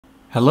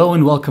Hello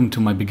and welcome to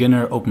my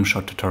beginner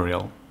OpenShot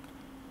tutorial.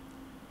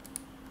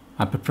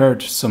 I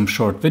prepared some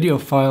short video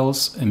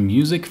files, a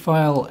music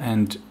file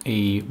and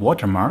a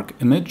watermark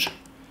image,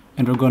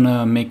 and we're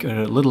gonna make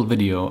a little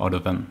video out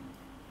of them.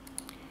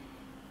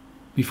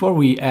 Before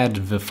we add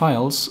the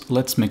files,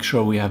 let's make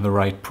sure we have the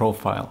right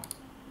profile.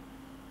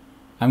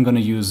 I'm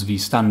gonna use the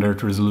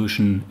standard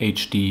resolution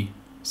HD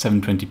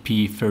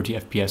 720p 30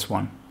 fps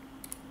one.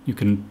 You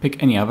can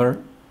pick any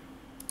other.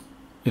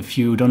 If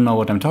you don't know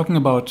what I'm talking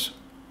about,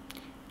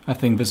 I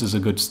think this is a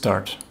good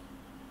start.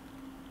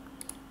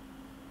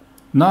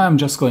 Now I'm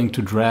just going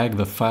to drag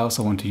the files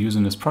I want to use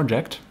in this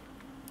project.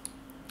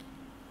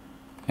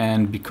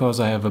 And because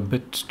I have a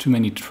bit too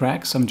many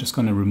tracks, I'm just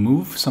going to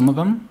remove some of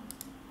them.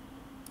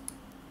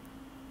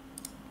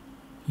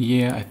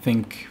 Yeah, I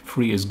think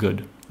 3 is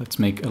good. Let's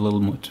make a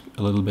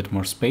little bit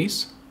more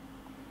space.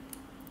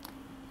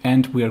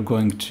 And we are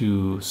going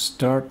to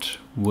start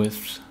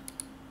with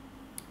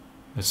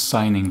the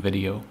signing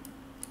video.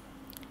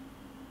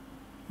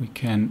 We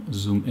can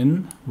zoom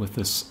in with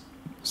this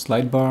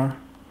slide bar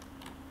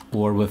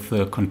or with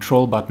the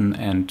control button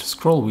and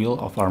scroll wheel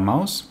of our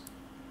mouse.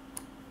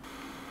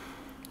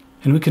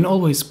 And we can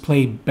always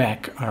play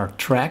back our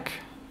track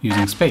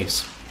using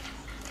space.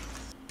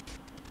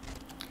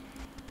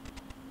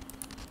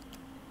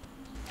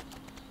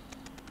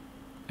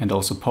 And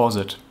also pause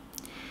it.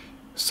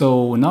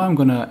 So now I'm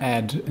gonna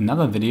add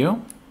another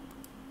video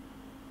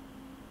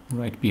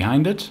right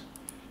behind it.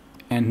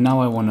 And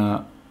now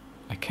I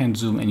can't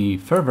zoom any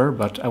further,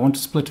 but I want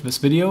to split this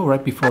video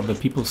right before the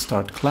people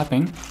start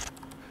clapping.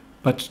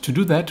 But to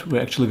do that,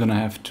 we're actually going to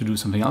have to do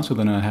something else. We're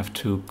going to have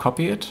to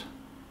copy it,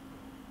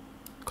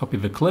 copy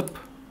the clip,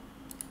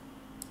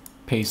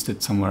 paste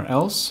it somewhere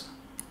else,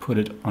 put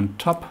it on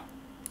top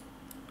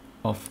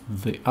of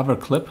the other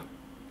clip.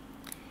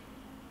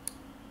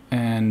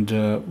 And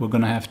we're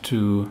going to have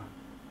to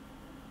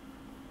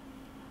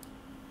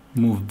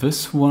move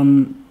this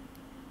one,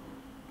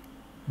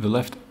 the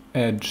left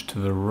edge to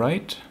the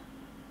right.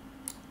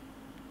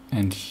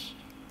 And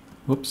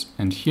whoops,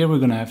 and here we're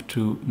going to have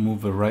to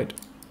move the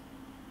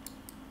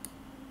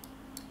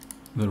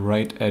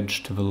right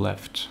edge to the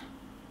left.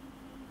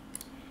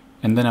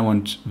 And then I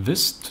want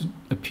this to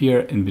appear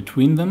in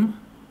between them,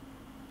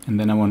 and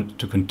then I want it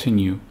to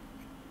continue.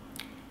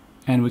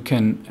 And we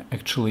can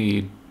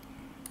actually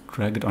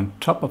drag it on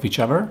top of each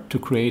other to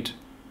create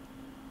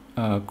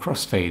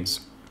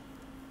crossfades.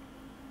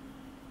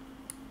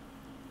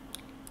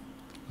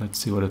 Let's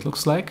see what it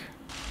looks like.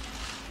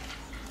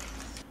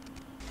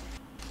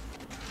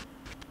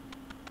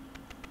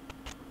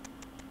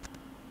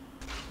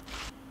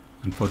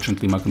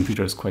 Unfortunately, my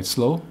computer is quite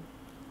slow.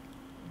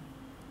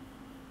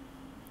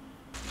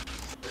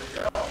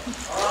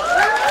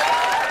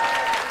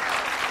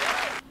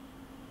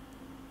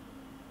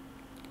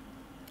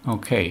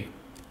 Okay,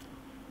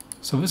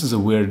 so this is a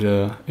weird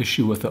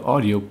issue with the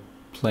audio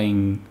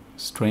playing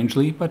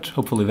strangely, but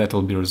hopefully that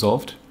will be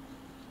resolved.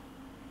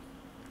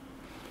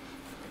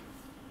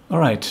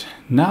 Alright,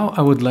 now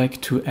I would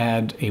like to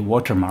add a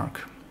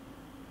watermark.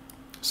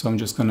 So I'm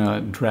just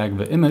gonna drag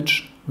the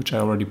image, which I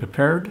already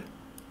prepared,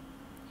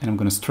 and I'm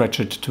going to stretch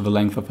it to the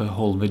length of the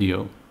whole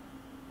video.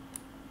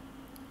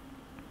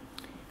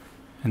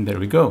 And there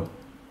we go.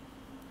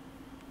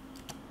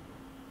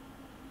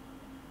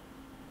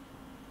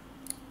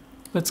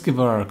 Let's give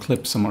our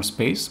clips some more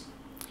space.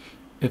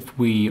 If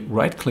we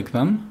right-click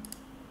them,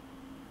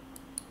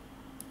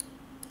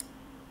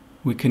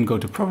 we can go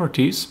to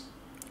Properties,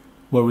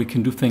 where we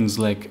can do things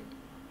like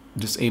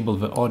disable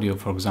the audio,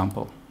 for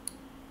example.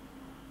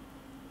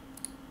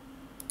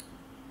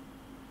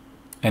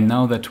 And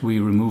now that we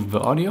removed the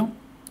audio,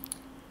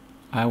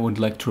 I would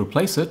like to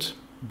replace it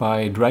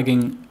by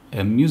dragging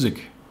a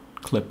music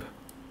clip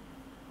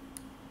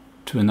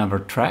to another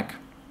track,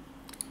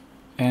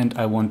 and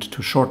I want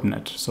to shorten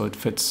it so it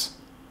fits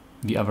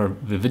the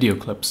video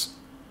clips.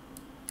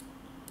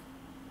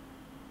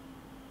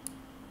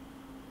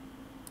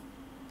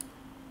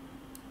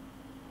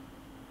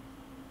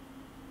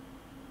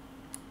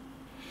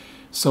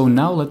 So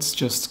now let's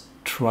just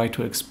try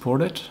to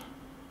export it.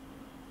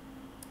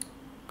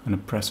 I'm going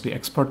to press the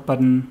export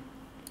button.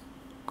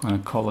 I'm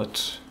going to call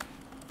it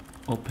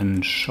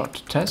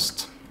OpenShot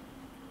test.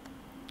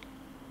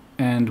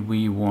 And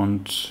we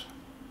want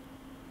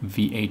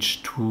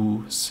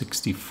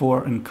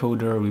VH264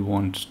 encoder. We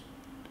want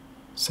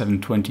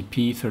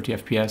 720p 30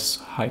 fps,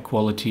 high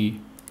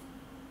quality.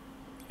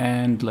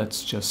 And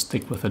let's just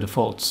stick with the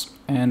defaults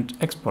and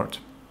export.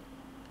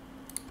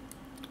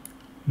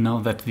 Now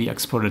that the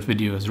exported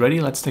video is ready,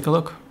 let's take a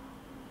look.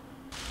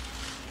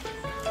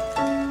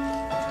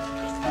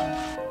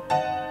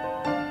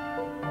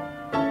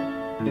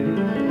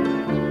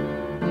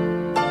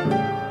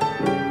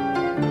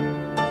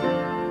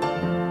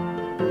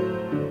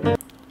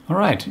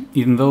 Alright,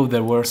 even though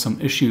there were some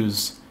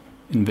issues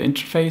in the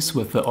interface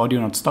with the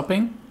audio not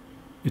stopping,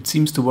 it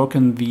seems to work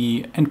in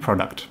the end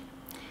product.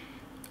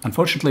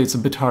 Unfortunately, it's a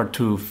bit hard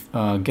to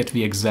get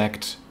the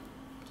exact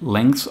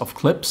lengths of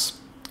clips,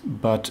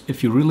 but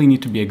if you really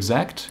need to be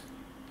exact,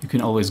 you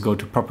can always go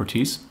to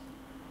Properties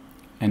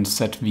and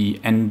set the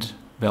end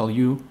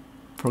value,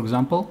 for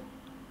example.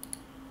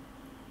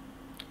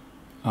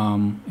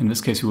 In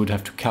this case, we would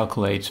have to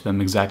calculate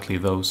them exactly,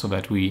 though, so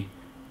that we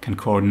can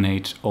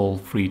coordinate all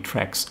 3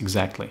 tracks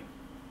exactly,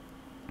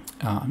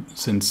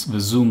 since the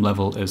zoom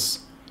level is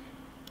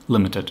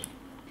limited.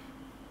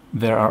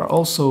 There are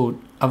also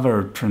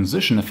other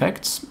transition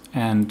effects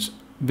and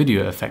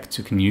video effects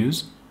you can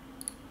use.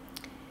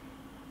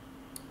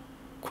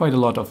 Quite a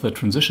lot of the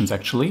transitions,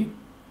 actually.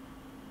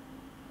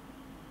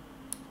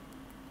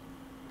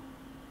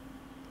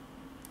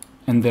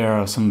 And there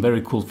are some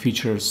very cool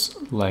features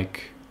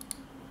like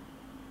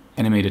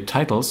animated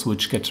titles,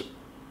 which get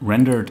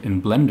rendered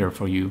in Blender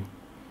for you.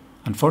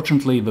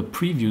 Unfortunately, the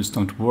previews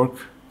don't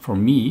work for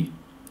me,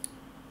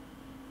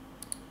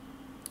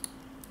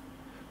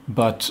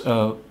 but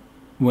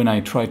when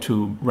I try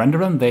to render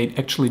them, they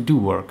actually do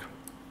work.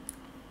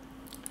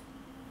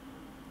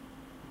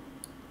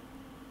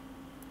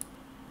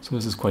 So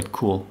this is quite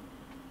cool.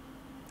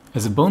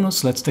 As a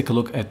bonus, let's take a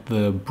look at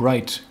the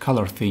bright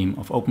color theme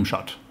of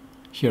OpenShot.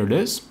 Here it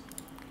is.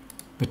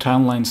 The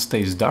timeline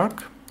stays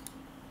dark,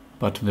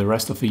 but the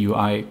rest of the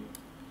UI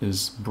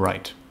is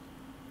bright.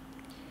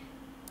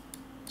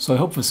 So I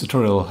hope this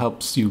tutorial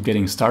helps you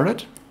getting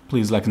started.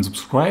 Please like and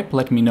subscribe,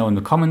 let me know in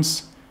the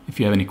comments if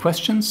you have any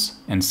questions,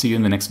 and see you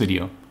in the next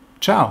video.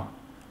 Ciao!